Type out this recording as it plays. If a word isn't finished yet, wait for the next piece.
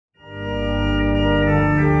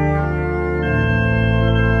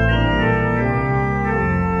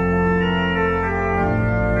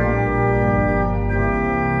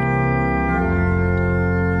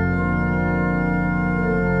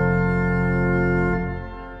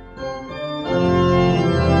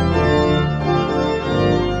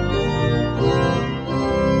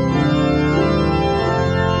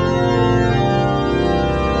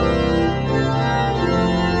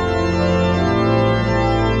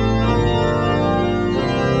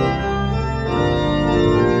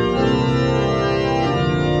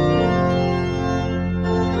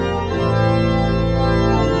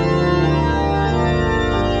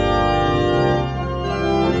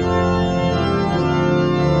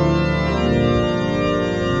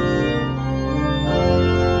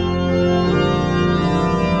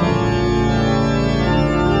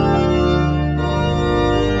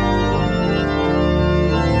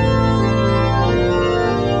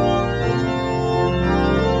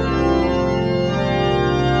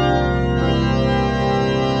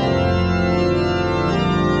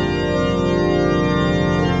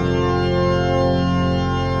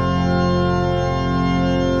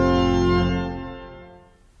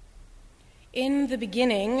In the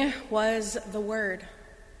beginning was the Word,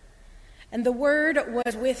 and the Word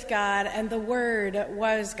was with God, and the Word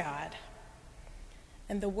was God.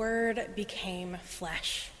 And the Word became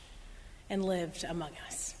flesh and lived among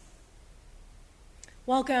us.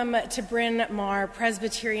 Welcome to Bryn Mawr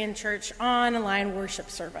Presbyterian Church online worship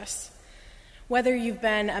service. Whether you've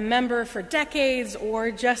been a member for decades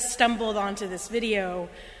or just stumbled onto this video,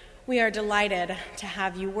 we are delighted to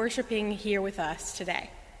have you worshiping here with us today.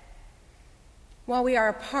 While we are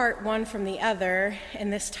apart one from the other in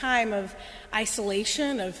this time of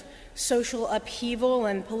isolation, of social upheaval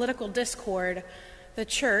and political discord, the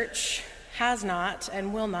church has not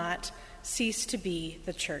and will not cease to be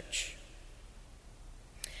the church.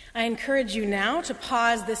 I encourage you now to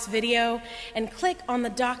pause this video and click on the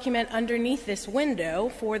document underneath this window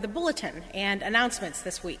for the bulletin and announcements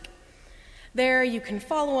this week. There you can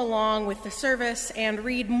follow along with the service and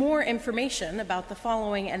read more information about the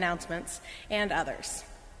following announcements and others.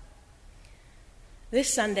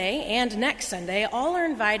 This Sunday and next Sunday, all are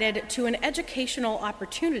invited to an educational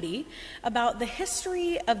opportunity about the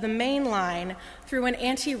history of the Main Line through an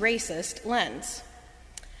anti-racist lens.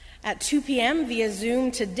 At 2 p.m. via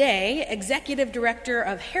Zoom today, Executive Director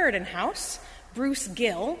of Harridan House, Bruce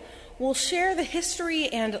Gill, will share the history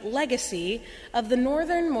and legacy of the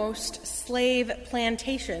northernmost slave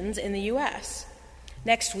plantations in the U.S.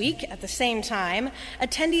 Next week, at the same time,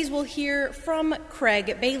 attendees will hear from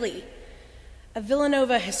Craig Bailey, a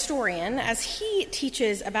Villanova historian, as he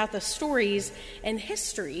teaches about the stories and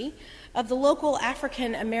history of the local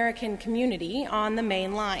African American community on the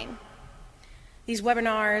Main Line. These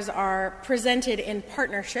webinars are presented in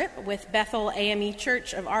partnership with Bethel AME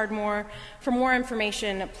Church of Ardmore. For more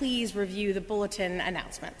information, please review the bulletin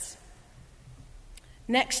announcements.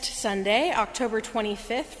 Next Sunday, October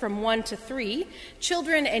 25th, from 1 to 3,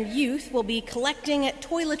 children and youth will be collecting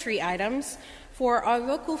toiletry items for our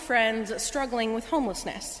local friends struggling with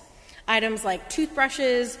homelessness. Items like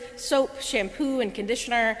toothbrushes, soap, shampoo and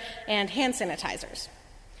conditioner, and hand sanitizers.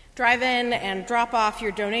 Drive in and drop off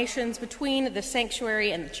your donations between the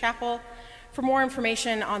sanctuary and the chapel. For more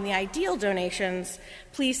information on the ideal donations,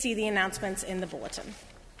 please see the announcements in the bulletin.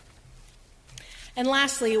 And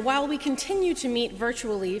lastly, while we continue to meet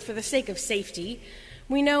virtually for the sake of safety,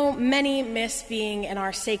 we know many miss being in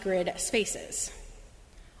our sacred spaces.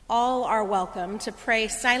 All are welcome to pray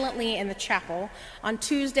silently in the chapel on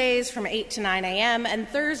Tuesdays from 8 to 9 a.m. and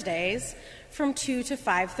Thursdays from 2 to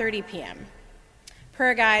 5:30 p.m.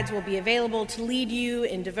 Prayer guides will be available to lead you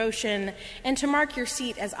in devotion and to mark your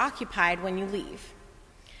seat as occupied when you leave.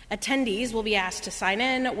 Attendees will be asked to sign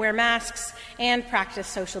in, wear masks, and practice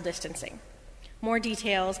social distancing. More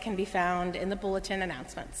details can be found in the bulletin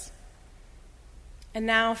announcements. And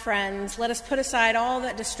now, friends, let us put aside all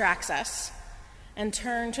that distracts us and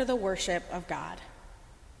turn to the worship of God.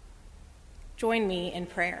 Join me in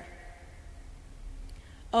prayer.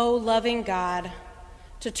 O loving God,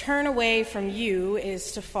 to turn away from you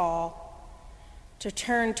is to fall. To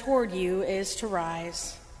turn toward you is to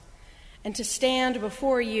rise. And to stand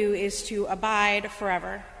before you is to abide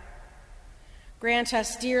forever. Grant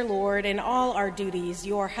us, dear Lord, in all our duties,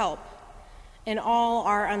 your help. In all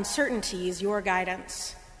our uncertainties, your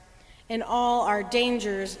guidance. In all our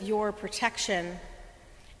dangers, your protection.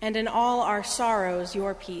 And in all our sorrows,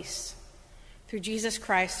 your peace. Through Jesus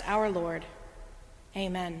Christ, our Lord.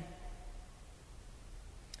 Amen.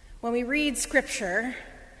 When we read Scripture,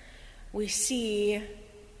 we see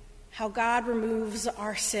how God removes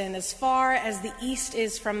our sin as far as the east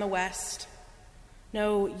is from the west.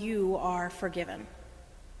 No, you are forgiven.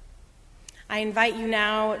 I invite you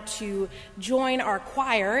now to join our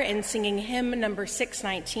choir in singing hymn number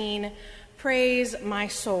 619, Praise My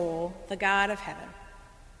Soul, the God of Heaven.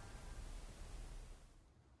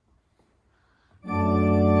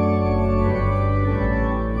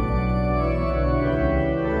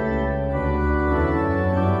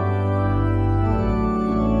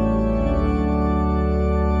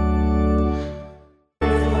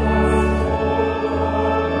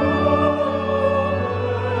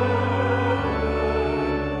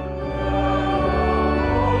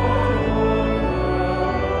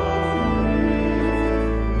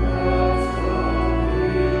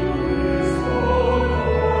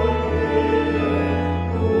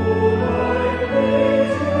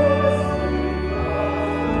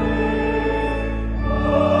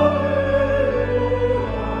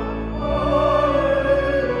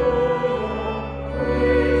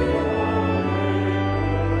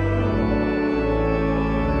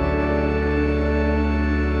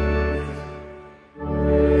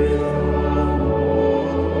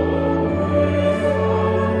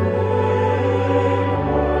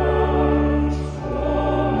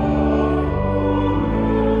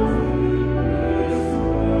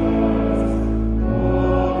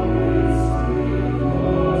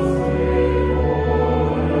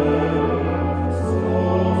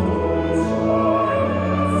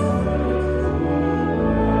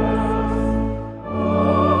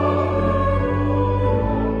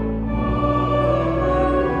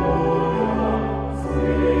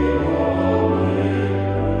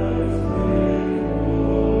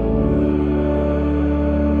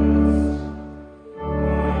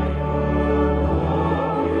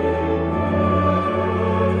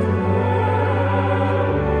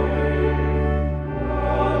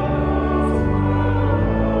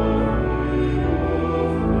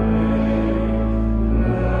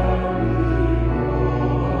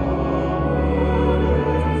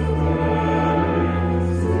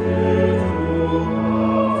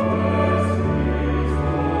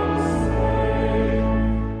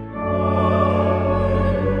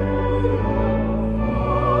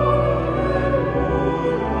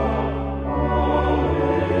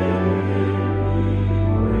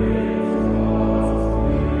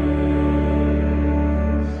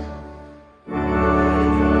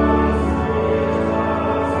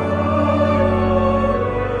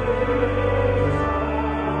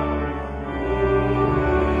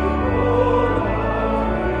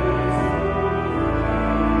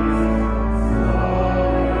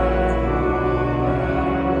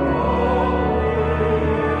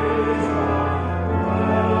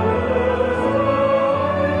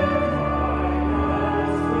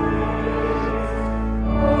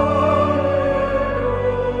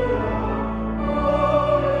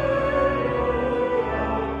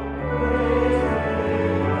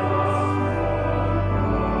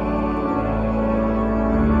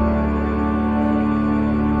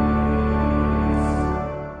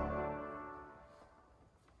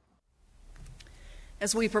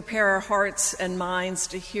 As we prepare our hearts and minds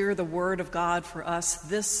to hear the word of God for us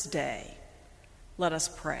this day, let us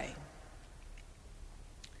pray.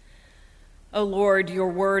 O Lord, your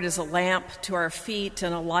word is a lamp to our feet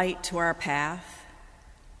and a light to our path.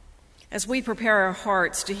 As we prepare our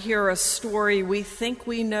hearts to hear a story we think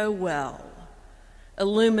we know well,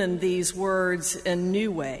 illumine these words in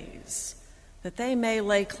new ways, that they may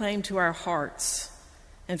lay claim to our hearts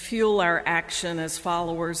and fuel our action as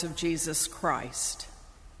followers of Jesus Christ.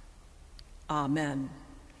 Amen.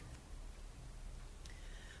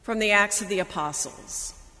 From the Acts of the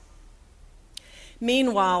Apostles.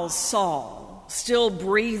 Meanwhile, Saul, still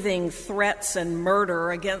breathing threats and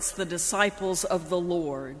murder against the disciples of the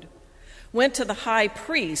Lord, went to the high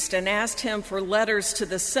priest and asked him for letters to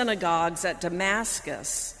the synagogues at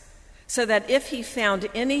Damascus, so that if he found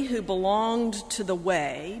any who belonged to the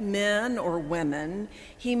way, men or women,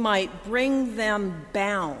 he might bring them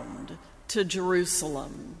bound to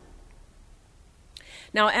Jerusalem.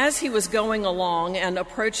 Now, as he was going along and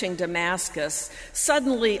approaching Damascus,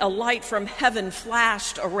 suddenly a light from heaven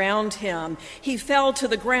flashed around him. He fell to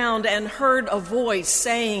the ground and heard a voice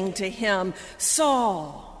saying to him,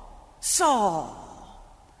 "Saul, Saul,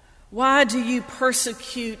 why do you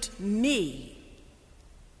persecute me?"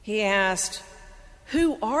 He asked,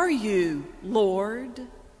 "Who are you, Lord?"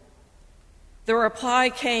 The reply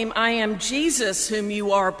came, "I am Jesus whom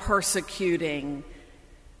you are persecuting.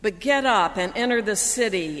 But get up and enter the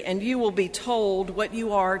city, and you will be told what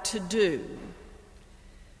you are to do."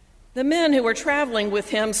 The men who were traveling with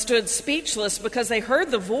him stood speechless because they heard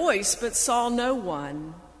the voice but saw no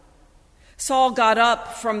one. Saul got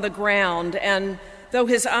up from the ground, and though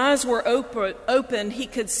his eyes were open, he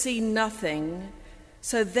could see nothing.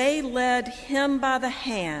 So they led him by the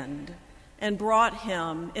hand and brought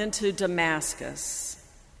him into Damascus.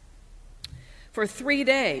 For 3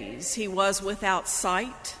 days he was without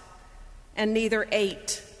sight and neither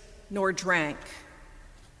ate nor drank.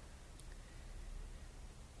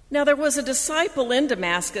 Now there was a disciple in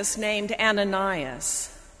Damascus named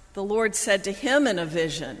Ananias. The Lord said to him in a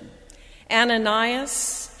vision,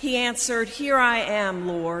 "Ananias," he answered, "Here I am,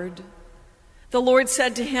 Lord." The Lord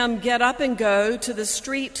said to him, "Get up and go to the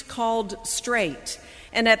street called Straight,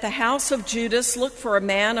 and at the house of Judas look for a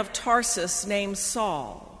man of Tarsus named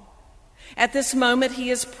Saul. At this moment he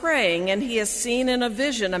is praying, and he has seen in a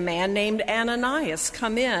vision a man named Ananias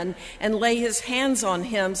come in and lay his hands on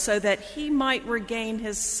him so that he might regain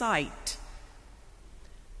his sight."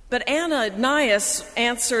 But Ananias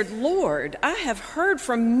answered, "Lord, I have heard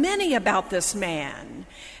from many about this man,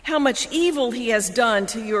 how much evil he has done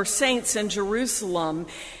to your saints in Jerusalem.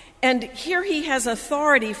 And here he has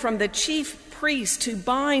authority from the chief priest to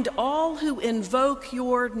bind all who invoke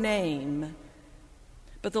your name."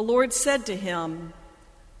 But the Lord said to him,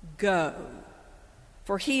 "Go,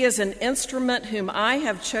 for he is an instrument whom I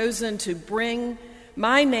have chosen to bring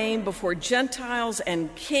my name before Gentiles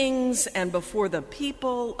and kings and before the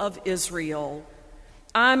people of Israel.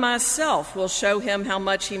 I myself will show him how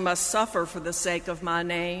much he must suffer for the sake of my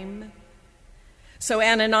name." So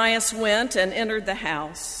Ananias went and entered the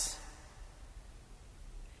house.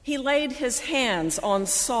 He laid his hands on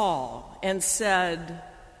Saul and said,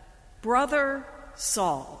 "Brother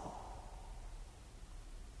Saul,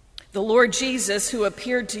 the Lord Jesus, who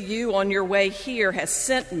appeared to you on your way here, has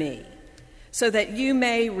sent me so that you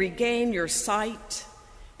may regain your sight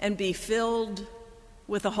and be filled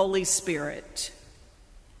with the Holy Spirit."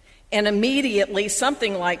 And immediately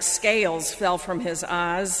something like scales fell from his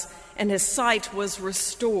eyes, and his sight was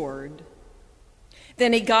restored.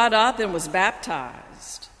 Then he got up and was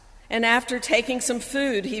baptized, and after taking some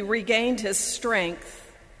food, he regained his strength.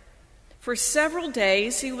 For several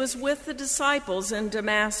days he was with the disciples in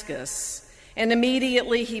Damascus, and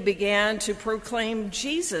immediately he began to proclaim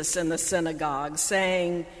Jesus in the synagogue,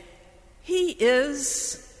 saying, "He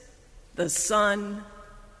is the Son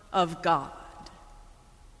of God."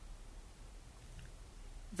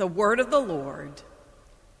 The word of the Lord.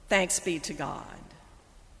 Thanks be to God.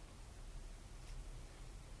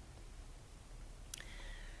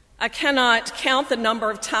 I cannot count the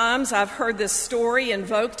number of times I've heard this story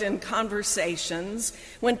invoked in conversations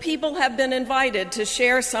when people have been invited to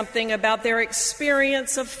share something about their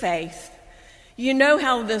experience of faith. You know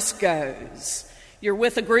how this goes. You're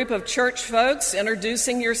with a group of church folks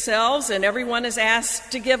introducing yourselves, and everyone is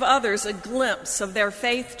asked to give others a glimpse of their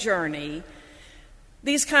faith journey.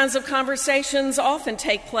 These kinds of conversations often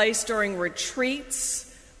take place during retreats,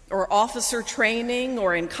 or officer training,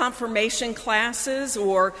 or in confirmation classes,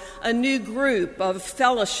 or a new group of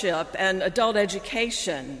fellowship and adult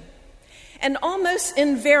education. And almost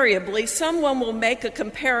invariably, someone will make a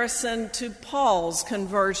comparison to Paul's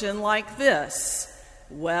conversion like this.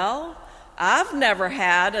 Well, I've never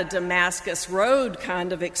had a Damascus Road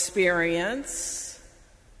kind of experience,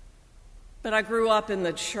 but I grew up in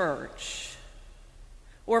the church.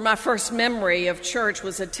 Or my first memory of church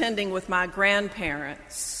was attending with my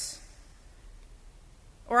grandparents.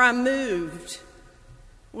 Or I moved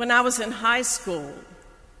when I was in high school,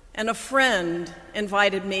 and a friend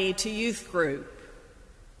invited me to youth group.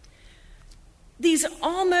 These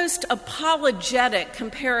almost apologetic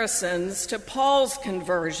comparisons to Paul's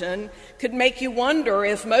conversion could make you wonder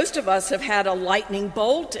if most of us have had a lightning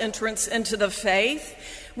bolt entrance into the faith,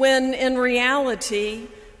 when in reality,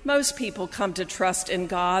 most people come to trust in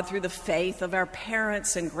God through the faith of our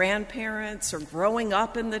parents and grandparents, or growing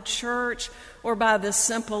up in the church, or by the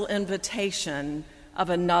simple invitation of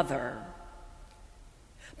another.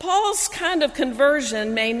 Paul's kind of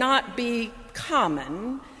conversion may not be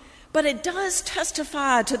common, but it does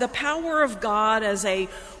testify to the power of God as a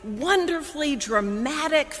wonderfully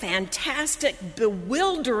dramatic, fantastic,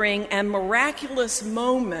 bewildering, and miraculous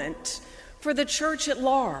moment for the church at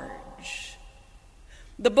large.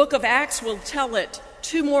 The book of Acts will tell it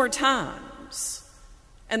 2 more times,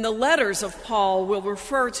 and the letters of Paul will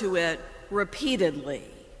refer to it repeatedly.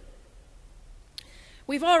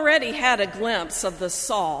 We've already had a glimpse of the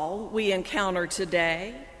Saul we encounter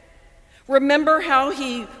today. Remember how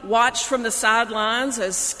he watched from the sidelines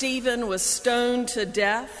as Stephen was stoned to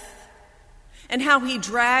death, and how he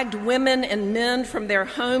dragged women and men from their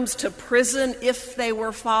homes to prison if they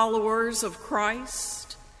were followers of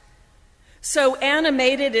Christ? So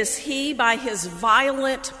animated is he by his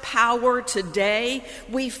violent power today,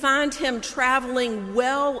 we find him traveling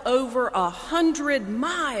well over 100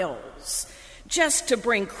 miles just to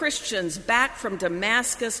bring Christians back from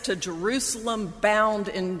Damascus to Jerusalem bound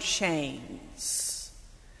in chains.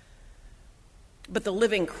 But the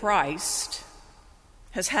living Christ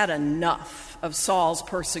has had enough of Saul's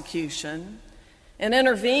persecution and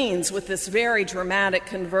intervenes with this very dramatic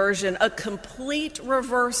conversion, a complete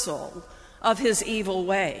reversal of his evil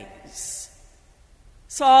ways.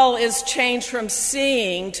 Saul is changed from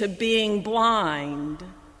seeing to being blind.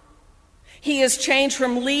 He is changed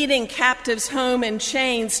from leading captives home in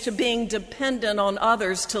chains to being dependent on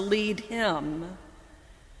others to lead him.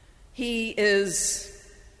 He is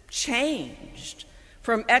changed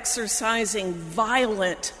from exercising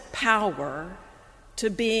violent power to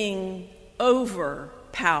being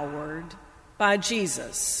overpowered by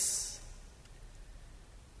Jesus.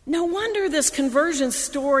 No wonder this conversion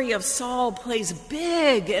story of Saul plays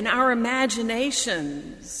big in our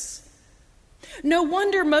imaginations. No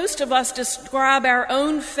wonder most of us describe our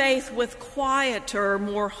own faith with quieter,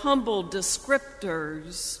 more humble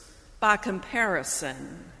descriptors by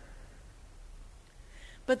comparison.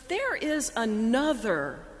 But there is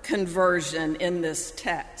another conversion in this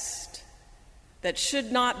text that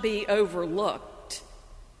should not be overlooked,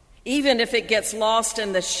 even if it gets lost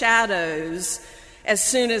in the shadows as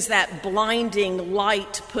soon as that blinding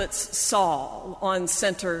light puts Saul on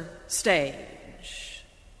center stage.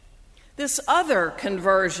 This other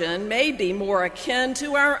conversion may be more akin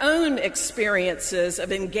to our own experiences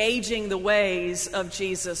of engaging the ways of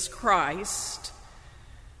Jesus Christ.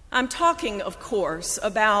 I'm talking, of course,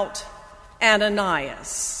 about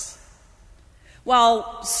Ananias.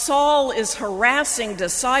 While Saul is harassing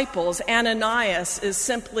disciples, Ananias is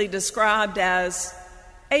simply described as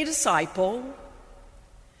a disciple.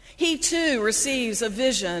 He too receives a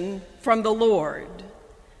vision from the Lord.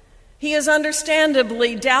 He is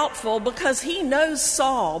understandably doubtful because he knows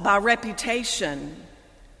Saul by reputation.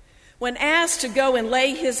 When asked to go and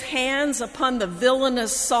lay his hands upon the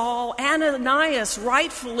villainous Saul, Ananias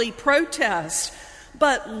rightfully protests,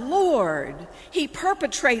 "But Lord, he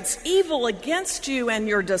perpetrates evil against you and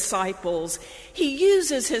your disciples. He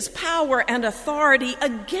uses his power and authority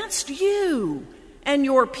against you and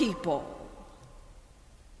your people."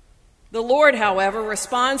 The Lord, however,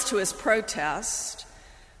 responds to his protest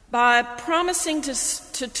by promising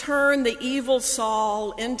to turn the evil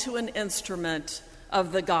Saul into an instrument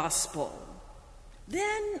of the gospel.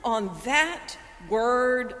 Then, on that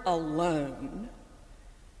word alone,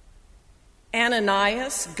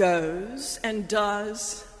 Ananias goes and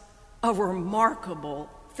does a remarkable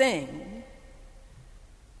thing.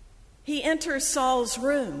 He enters Saul's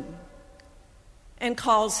room and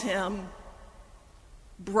calls him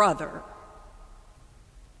brother.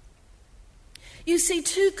 You see,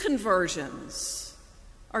 2 conversions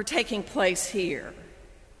are taking place here.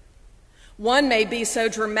 One may be so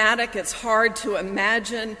dramatic it's hard to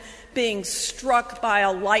imagine, being struck by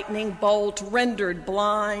a lightning bolt, rendered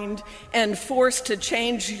blind, and forced to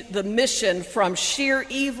change the mission from sheer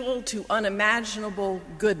evil to unimaginable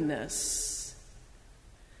goodness.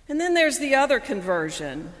 And then there's the other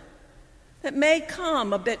conversion that may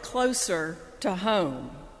come a bit closer to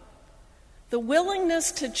home. The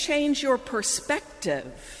willingness to change your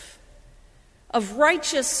perspective of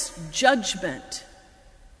righteous judgment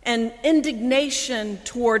and indignation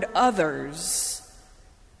toward others,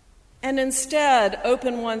 and instead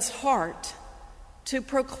open one's heart to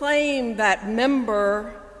proclaim that a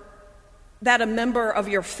member of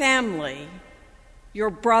your family, your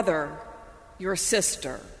brother, your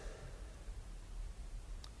sister.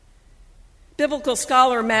 Biblical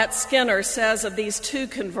scholar Matt Skinner says of these two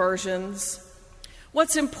conversions,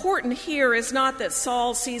 what's important here is not that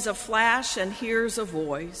Saul sees a flash and hears a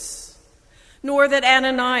voice, nor that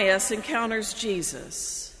Ananias encounters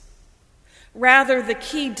Jesus. Rather, the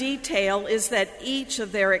key detail is that each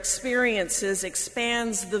of their experiences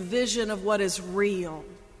expands the vision of what is real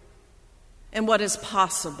and what is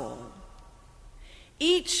possible.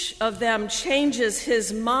 Each of them changes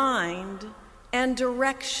his mind and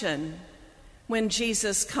direction when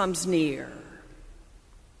Jesus comes near.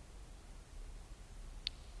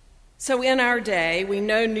 So in our day, we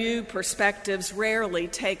know new perspectives rarely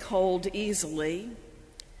take hold easily.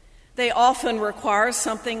 They often require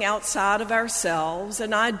something outside of ourselves,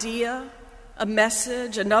 an idea, a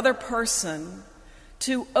message, another person,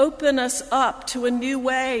 to open us up to a new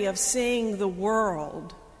way of seeing the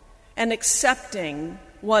world and accepting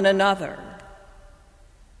one another.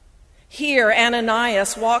 Here,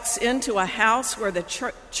 Ananias walks into a house where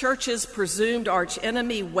the church's presumed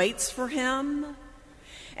archenemy waits for him,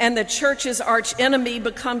 and the church's archenemy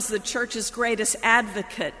becomes the church's greatest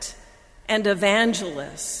advocate and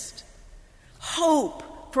evangelist.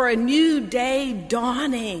 Hope for a new day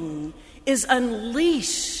dawning is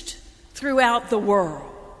unleashed throughout the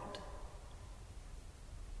world.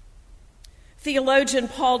 Theologian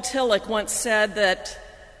Paul Tillich once said that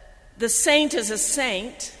the saint is a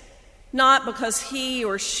saint not because he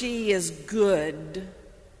or she is good,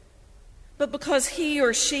 but because he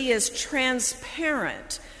or she is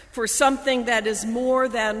transparent for something that is more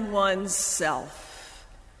than one's self.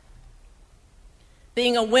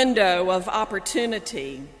 Being a window of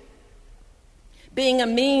opportunity, being a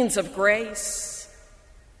means of grace,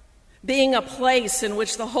 being a place in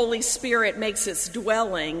which the Holy Spirit makes its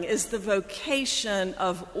dwelling is the vocation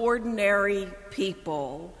of ordinary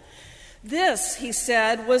people. This, he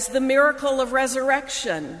said, was the miracle of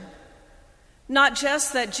resurrection. Not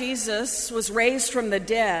just that Jesus was raised from the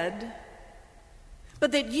dead,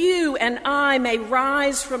 but that you and I may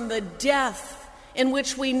rise from the death in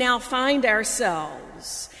which we now find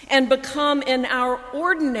ourselves and become in our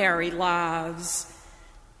ordinary lives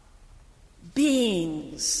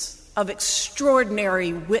beings of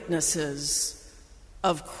extraordinary witnesses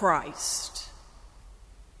of Christ.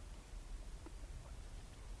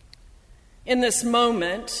 In this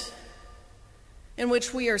moment in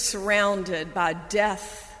which we are surrounded by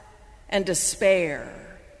death and despair,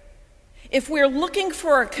 if we're looking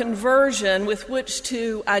for a conversion with which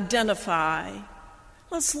to identify,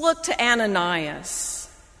 let's look to Ananias.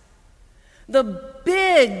 The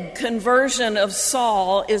big conversion of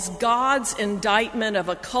Saul is God's indictment of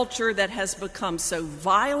a culture that has become so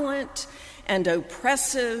violent and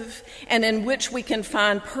oppressive, and in which we can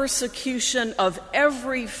find persecution of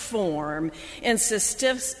every form in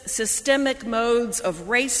systemic modes of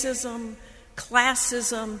racism,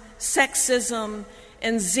 classism, sexism,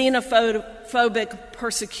 and xenophobic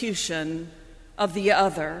persecution of the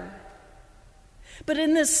other. But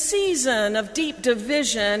in this season of deep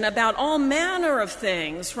division about all manner of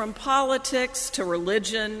things, from politics to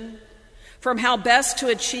religion, from how best to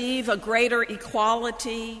achieve a greater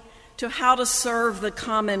equality to how to serve the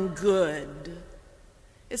common good,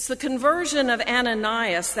 it's the conversion of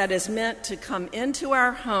Ananias that is meant to come into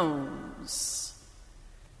our homes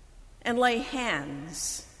and lay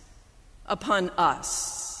hands upon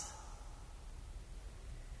us.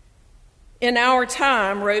 In our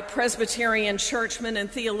time, wrote Presbyterian churchman and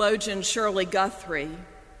theologian Shirley Guthrie,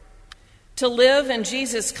 to live in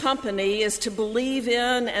Jesus' company is to believe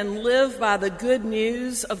in and live by the good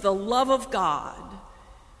news of the love of God,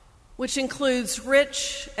 which includes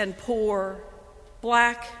rich and poor,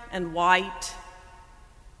 black and white,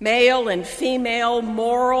 male and female,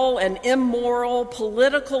 moral and immoral,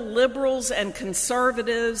 political liberals and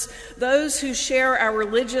conservatives, those who share our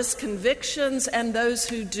religious convictions and those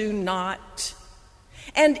who do not.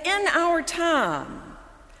 And in our time,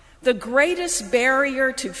 the greatest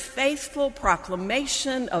barrier to faithful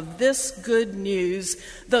proclamation of this good news,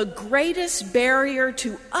 the greatest barrier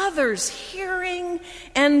to others hearing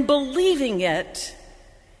and believing it,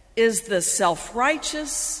 is the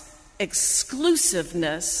self-righteous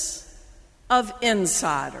exclusiveness of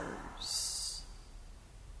insiders.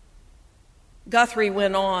 Guthrie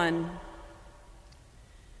went on,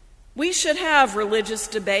 "We should have religious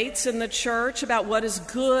debates in the church about what is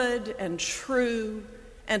good and true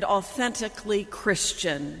and authentically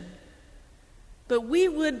Christian. But we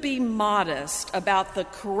would be modest about the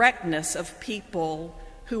correctness of people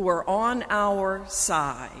who are on our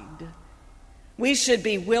side. We should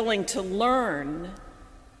be willing to learn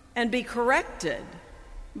and be corrected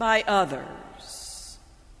by others.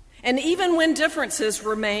 And even when differences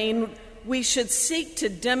remain, we should seek to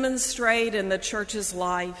demonstrate in the church's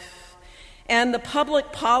life and the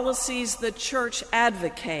public policies the church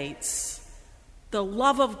advocates the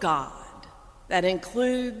love of God that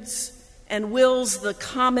includes and wills the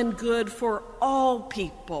common good for all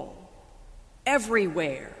people,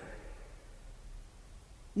 everywhere.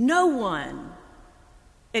 No one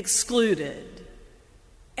excluded,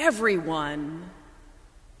 everyone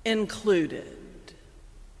included."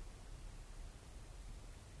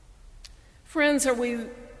 Friends, are we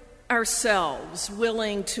ourselves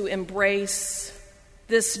willing to embrace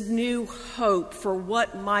this new hope for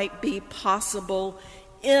what might be possible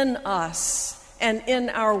in us and in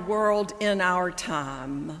our world in our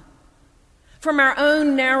time? From our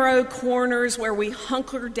own narrow corners where we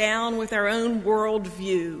hunker down with our own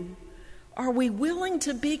worldview, are we willing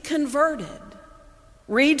to be converted,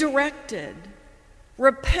 redirected,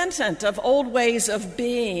 repentant of old ways of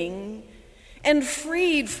being, and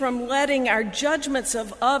freed from letting our judgments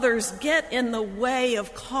of others get in the way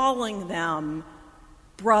of calling them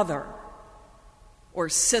brother or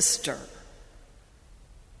sister?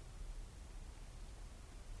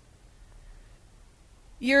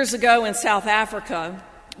 Years ago in South Africa,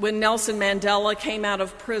 when Nelson Mandela came out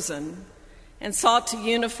of prison and sought to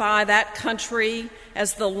unify that country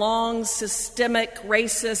as the long systemic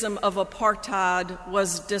racism of apartheid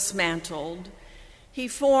was dismantled, he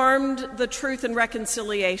formed the Truth and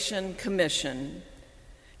Reconciliation Commission.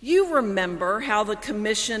 You remember how the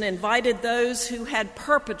commission invited those who had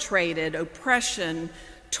perpetrated oppression,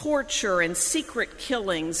 torture, and secret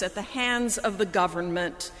killings at the hands of the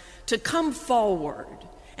government to come forward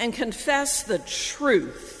and confess the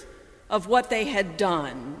truth of what they had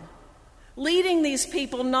done, leading these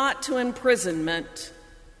people not to imprisonment,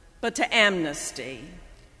 but to amnesty.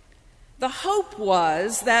 The hope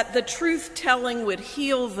was that the truth-telling would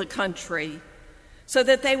heal the country so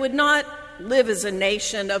that they would not live as a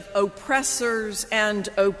nation of oppressors and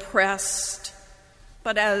oppressed,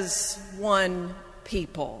 but as one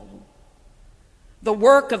people. The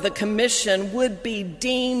work of the commission would be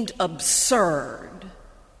deemed absurd,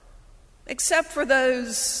 except for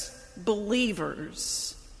those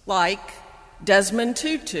believers like Desmond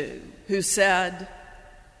Tutu, who said,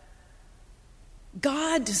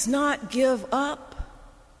 "God does not give up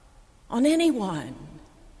on anyone.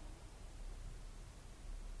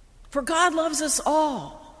 For God loves us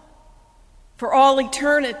all, for all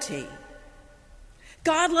eternity.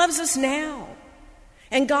 God loves us now,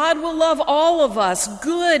 and God will love all of us,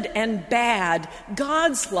 good and bad.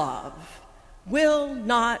 God's love will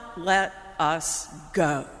not let us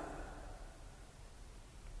go."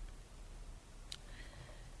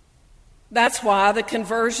 That's why the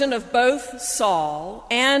conversion of both Saul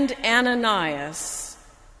and Ananias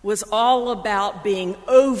was all about being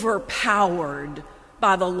overpowered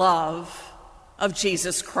by the love of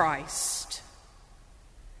Jesus Christ.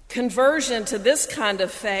 Conversion to this kind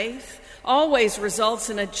of faith always results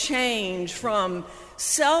in a change from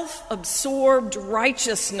self-absorbed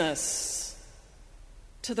righteousness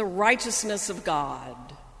to the righteousness of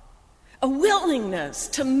God, a willingness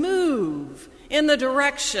to move in the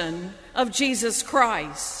direction of Jesus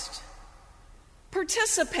Christ,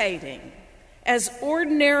 participating as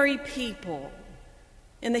ordinary people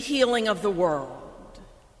in the healing of the world.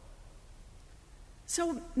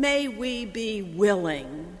 So may we be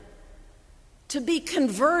willing to be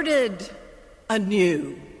converted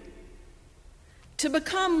anew, to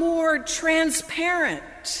become more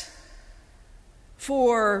transparent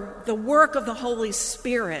for the work of the Holy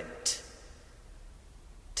Spirit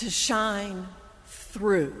to shine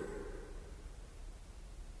through.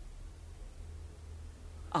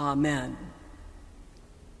 Amen.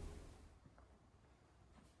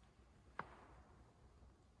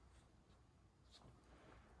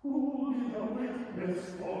 Who is a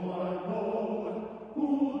witness for my Lord?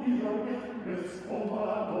 Who is a witness for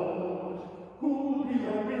my Lord? Who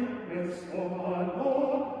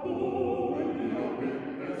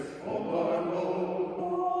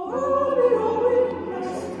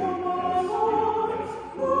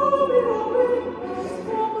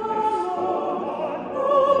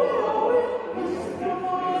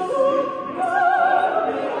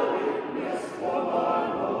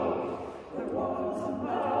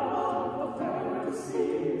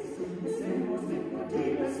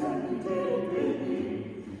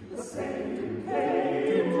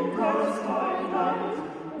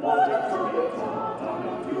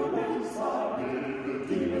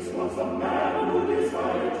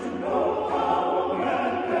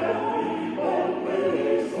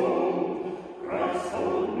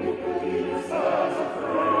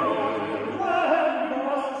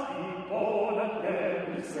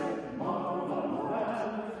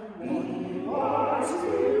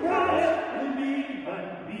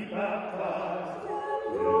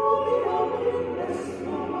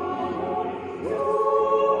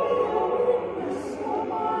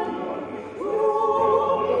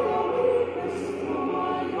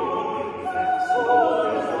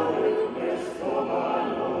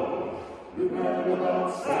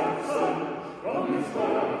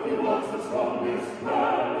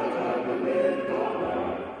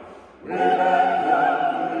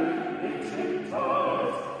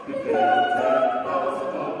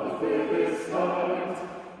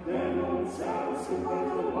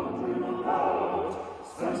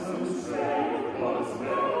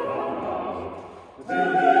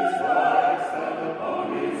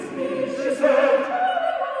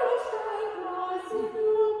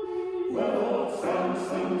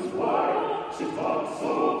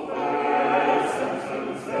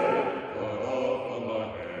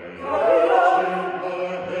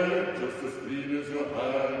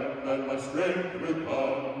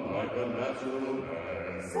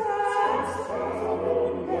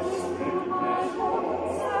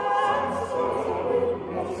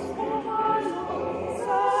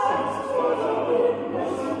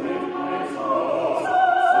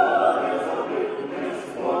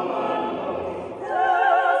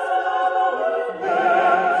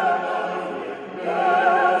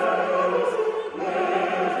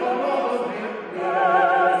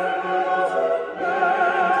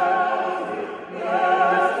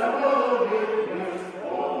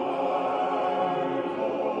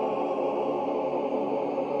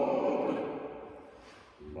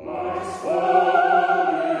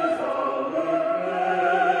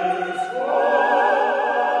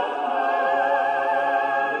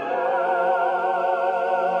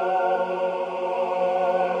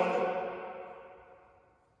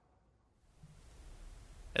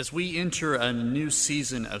As we enter a new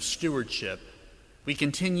season of stewardship, we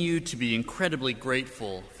continue to be incredibly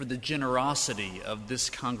grateful for the generosity of this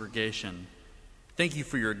congregation. Thank you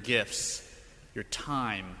for your gifts, your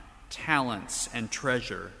time, talents, and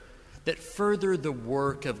treasure that further the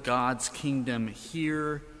work of God's kingdom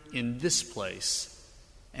here in this place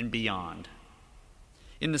and beyond.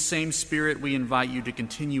 In the same spirit, we invite you to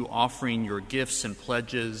continue offering your gifts and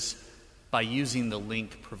pledges by using the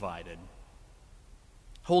link provided.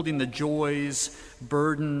 Holding the joys,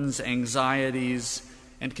 burdens, anxieties,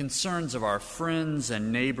 and concerns of our friends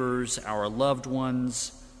and neighbors, our loved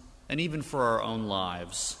ones, and even for our own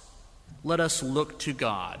lives, let us look to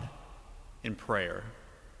God in prayer.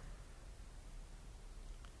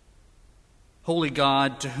 Holy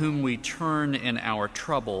God, to whom we turn in our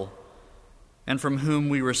trouble, and from whom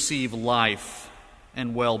we receive life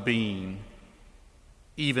and well-being,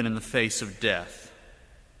 even in the face of death,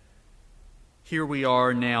 here we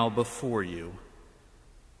are now before you.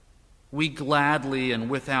 We gladly and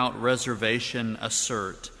without reservation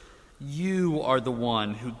assert, you are the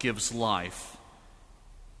one who gives life.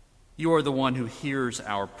 You are the one who hears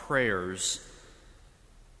our prayers.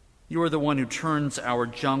 You are the one who turns our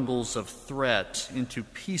jungles of threat into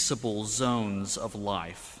peaceable zones of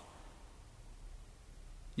life.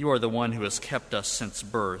 You are the one who has kept us since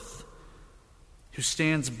birth, who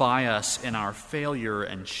stands by us in our failure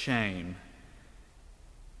and shame,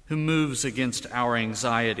 who moves against our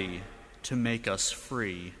anxiety to make us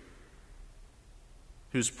free,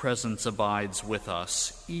 whose presence abides with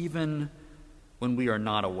us even when we are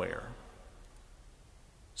not aware.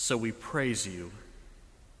 So we praise you,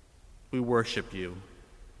 we worship you,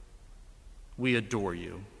 we adore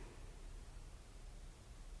you.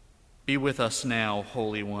 Be with us now,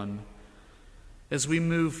 Holy One, as we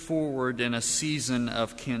move forward in a season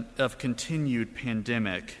of continued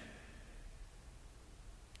pandemic,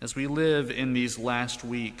 as we live in these last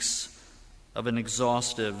weeks of an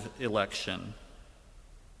exhaustive election,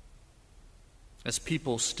 as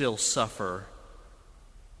people still suffer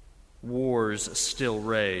wars still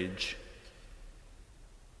rage,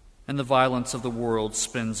 and the violence of the world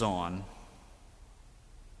spins on.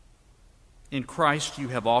 In Christ, you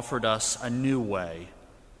have offered us a new way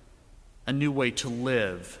to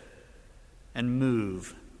live and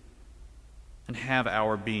move and have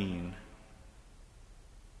our being.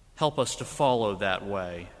 Help us to follow that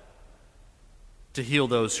way, to heal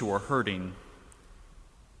those who are hurting,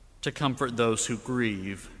 to comfort those who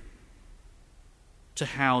grieve, to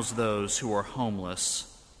house those who are homeless,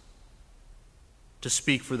 to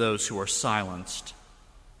speak for those who are silenced,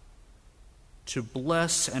 to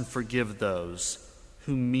bless and forgive those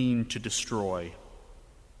who mean to destroy.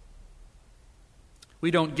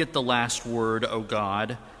 We don't get the last word, O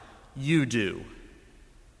God. You do.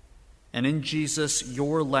 And in Jesus,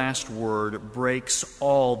 your last word breaks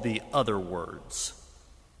all the other words.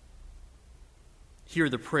 Hear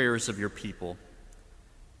the prayers of your people,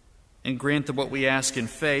 and grant that what we ask in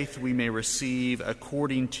faith we may receive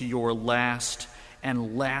according to your last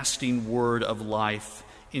and lasting word of life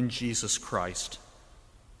in Jesus Christ,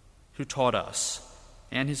 who taught us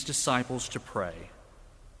and his disciples to pray,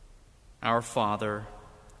 Our Father,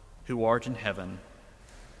 who art in heaven,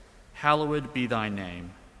 hallowed be thy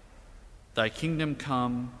name. Thy kingdom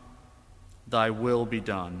come, thy will be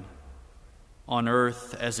done, on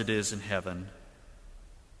earth as it is in heaven.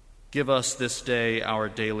 Give us this day our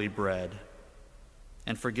daily bread,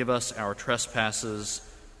 and forgive us our trespasses,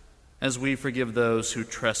 as we forgive those who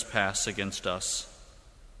trespass against us.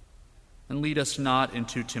 And lead us not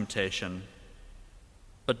into temptation,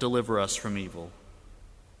 but deliver us from evil.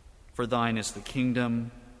 For thine is the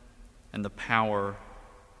kingdom, and the power,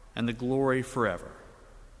 and the glory forever.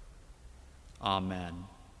 Amen.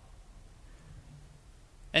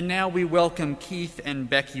 And now we welcome Keith and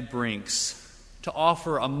Becky Brinks to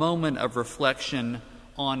offer a moment of reflection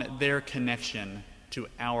on their connection to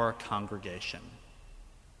our congregation.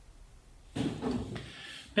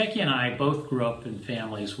 Becky and I both grew up in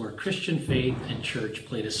families where Christian faith and church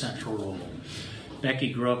played a central role.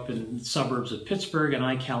 Becky grew up in the suburbs of Pittsburgh and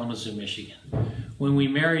I, Kalamazoo, Michigan. When we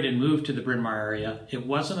married and moved to the Bryn Mawr area, it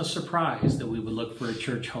wasn't a surprise that we would look for a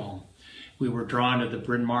church home. We were drawn to the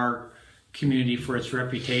Bryn Mawr community for its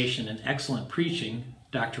reputation and excellent preaching.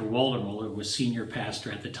 Dr. Waldenmuller was senior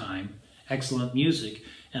pastor at the time, excellent music,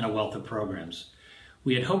 and a wealth of programs.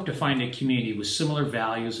 We had hoped to find a community with similar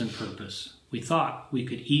values and purpose. We thought we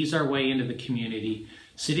could ease our way into the community,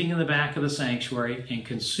 sitting in the back of the sanctuary and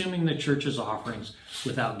consuming the church's offerings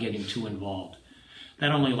without getting too involved.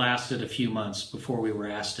 That only lasted a few months before we were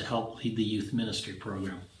asked to help lead the youth ministry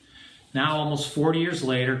program. Now, almost 40 years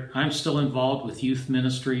later, I'm still involved with youth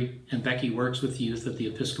ministry, and Becky works with youth at the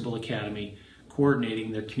Episcopal Academy,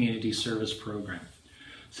 coordinating their community service program.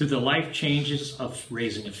 Through the life changes of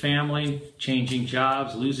raising a family, changing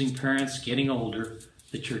jobs, losing parents, getting older,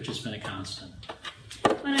 the church has been a constant.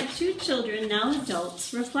 When our two children, now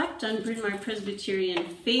adults, reflect on Bryn Mawr Presbyterian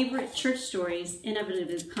favorite church stories,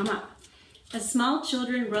 inevitably come up. As small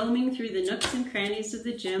children roaming through the nooks and crannies of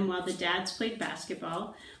the gym while the dads played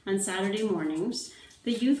basketball on Saturday mornings,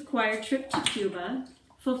 the youth choir trip to Cuba,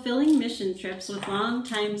 fulfilling mission trips with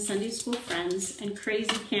longtime Sunday school friends, and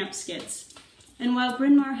crazy camp skits. And while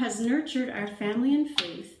Bryn Mawr has nurtured our family and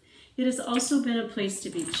faith, it has also been a place to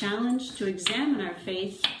be challenged, to examine our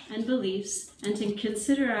faith and beliefs, and to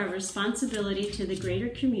consider our responsibility to the greater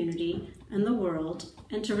community and the world,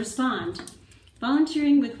 and to respond.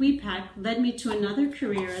 Volunteering with WEPAC led me to another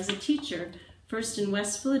career as a teacher, first in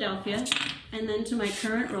West Philadelphia, and then to my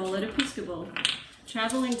current role at Episcopal.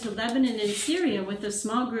 Traveling to Lebanon and Syria with a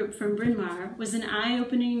small group from Bryn Mawr was an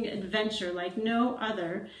eye-opening adventure like no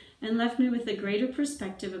other, and left me with a greater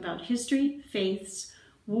perspective about history, faiths,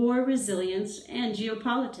 war, resilience, and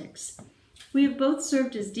geopolitics. We have both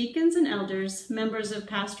served as deacons and elders, members of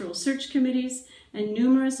pastoral search committees, and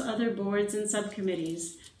numerous other boards and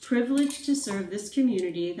subcommittees, privileged to serve this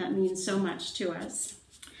community that means so much to us.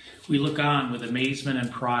 We look on with amazement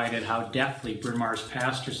and pride at how deftly Bryn Mawr's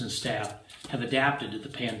pastors and staff have adapted to the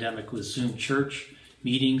pandemic with Zoom church,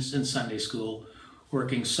 meetings, and Sunday school,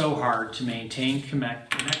 working so hard to maintain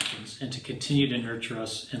connections and to continue to nurture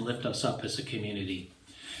us and lift us up as a community.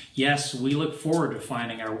 Yes, we look forward to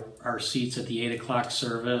finding our seats at the 8 o'clock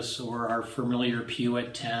service or our familiar pew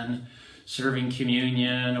at 10, serving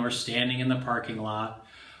communion or standing in the parking lot.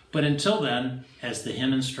 But until then, as the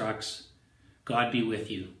hymn instructs, God be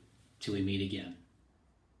with you till we meet again.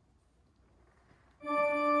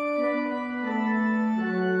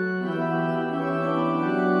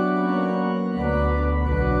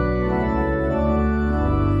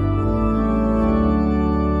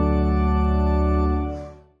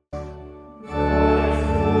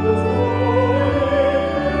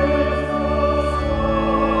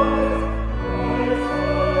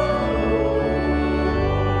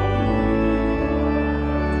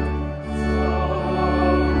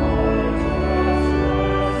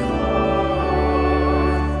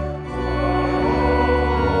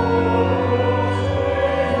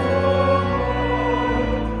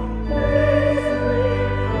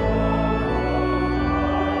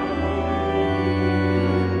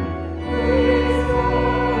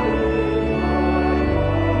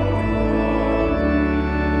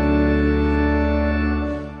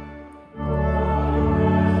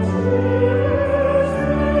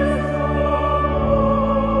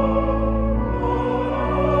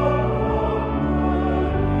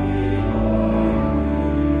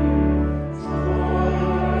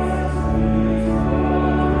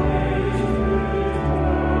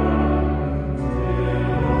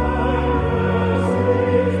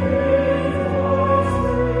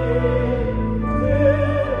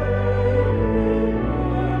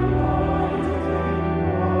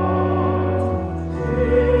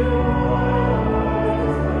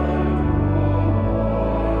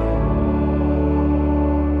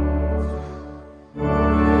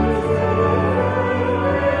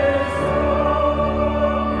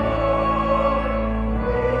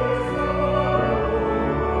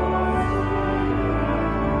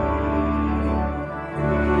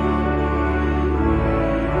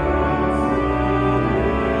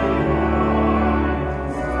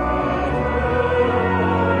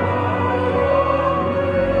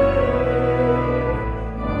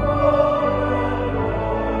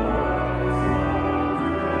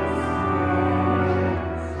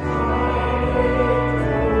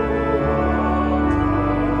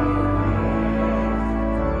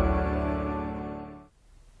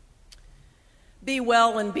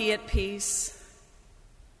 well and be at peace.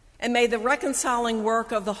 And may the reconciling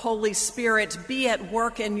work of the Holy Spirit be at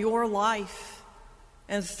work in your life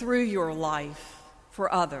and through your life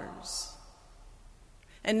for others.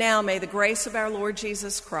 And now may the grace of our Lord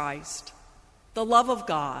Jesus Christ, the love of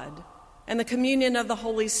God, and the communion of the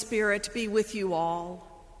Holy Spirit be with you all,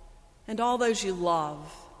 and all those you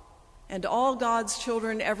love, and all God's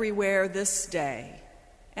children everywhere this day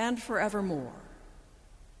and forevermore.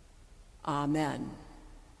 Amen.